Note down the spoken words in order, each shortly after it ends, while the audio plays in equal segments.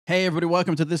Hey, everybody,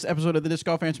 welcome to this episode of the Disc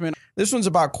Golf Answer Man. This one's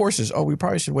about courses. Oh, we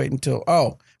probably should wait until.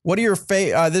 Oh, what are your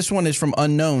this one is from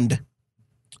Unknown.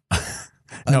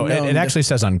 No, it actually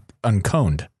says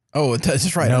unconed. Oh,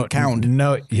 that's right. No, Uncounted.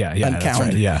 No, yeah, that's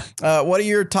right, yeah. What are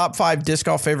your top 5 disc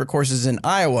golf favorite courses in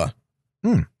Iowa?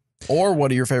 Or what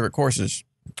are your favorite courses?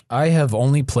 I have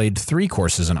only played 3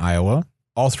 courses in Iowa.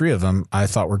 All 3 of them I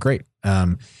thought were great.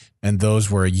 And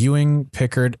those were Ewing,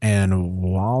 Pickard, and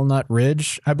Walnut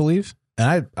Ridge, I believe.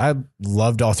 And I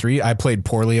loved all 3. I played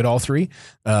poorly at all 3,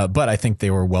 but I think they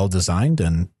were well designed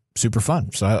and super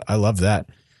fun. So I love that.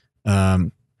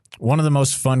 One of the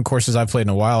most fun courses I've played in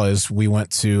a while is we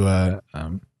went to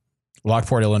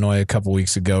Lockport, Illinois a couple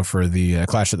weeks ago for the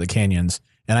Clash of the Canyons.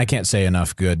 And I can't say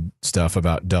enough good stuff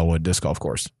about Delwood Disc Golf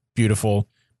Course. Beautiful,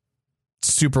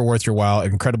 super worth your while,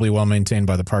 incredibly well maintained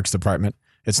by the Parks Department.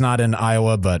 It's not in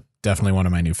Iowa, but definitely one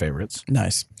of my new favorites.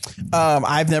 Nice.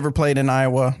 I've never played in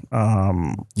Iowa.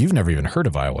 You've never even heard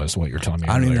of Iowa is what you're telling me.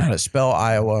 I don't even know how to spell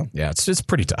Iowa. Yeah, it's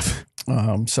pretty tough.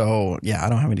 So, yeah, I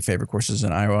don't have any favorite courses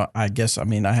in Iowa. I guess, I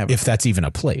mean, I have. If that's even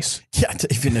a place. Yeah,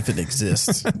 even if it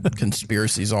exists.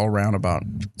 Conspiracies all around about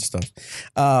stuff.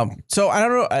 So, I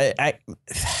don't know. I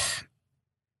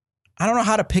don't know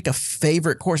how to pick a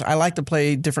favorite course. I like to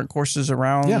play different courses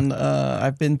around. Yeah.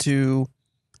 I've been to,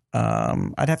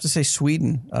 I'd have to say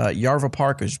Sweden. Järva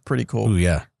Park is pretty cool. Oh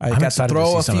yeah, I got to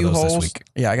throw a few holes. This week.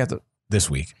 Yeah, I got to. This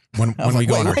week when we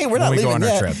go on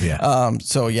our trip. Yeah.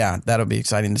 So yeah, that'll be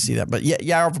exciting to see that. But yeah,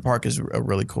 Järva Park is a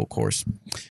really cool course.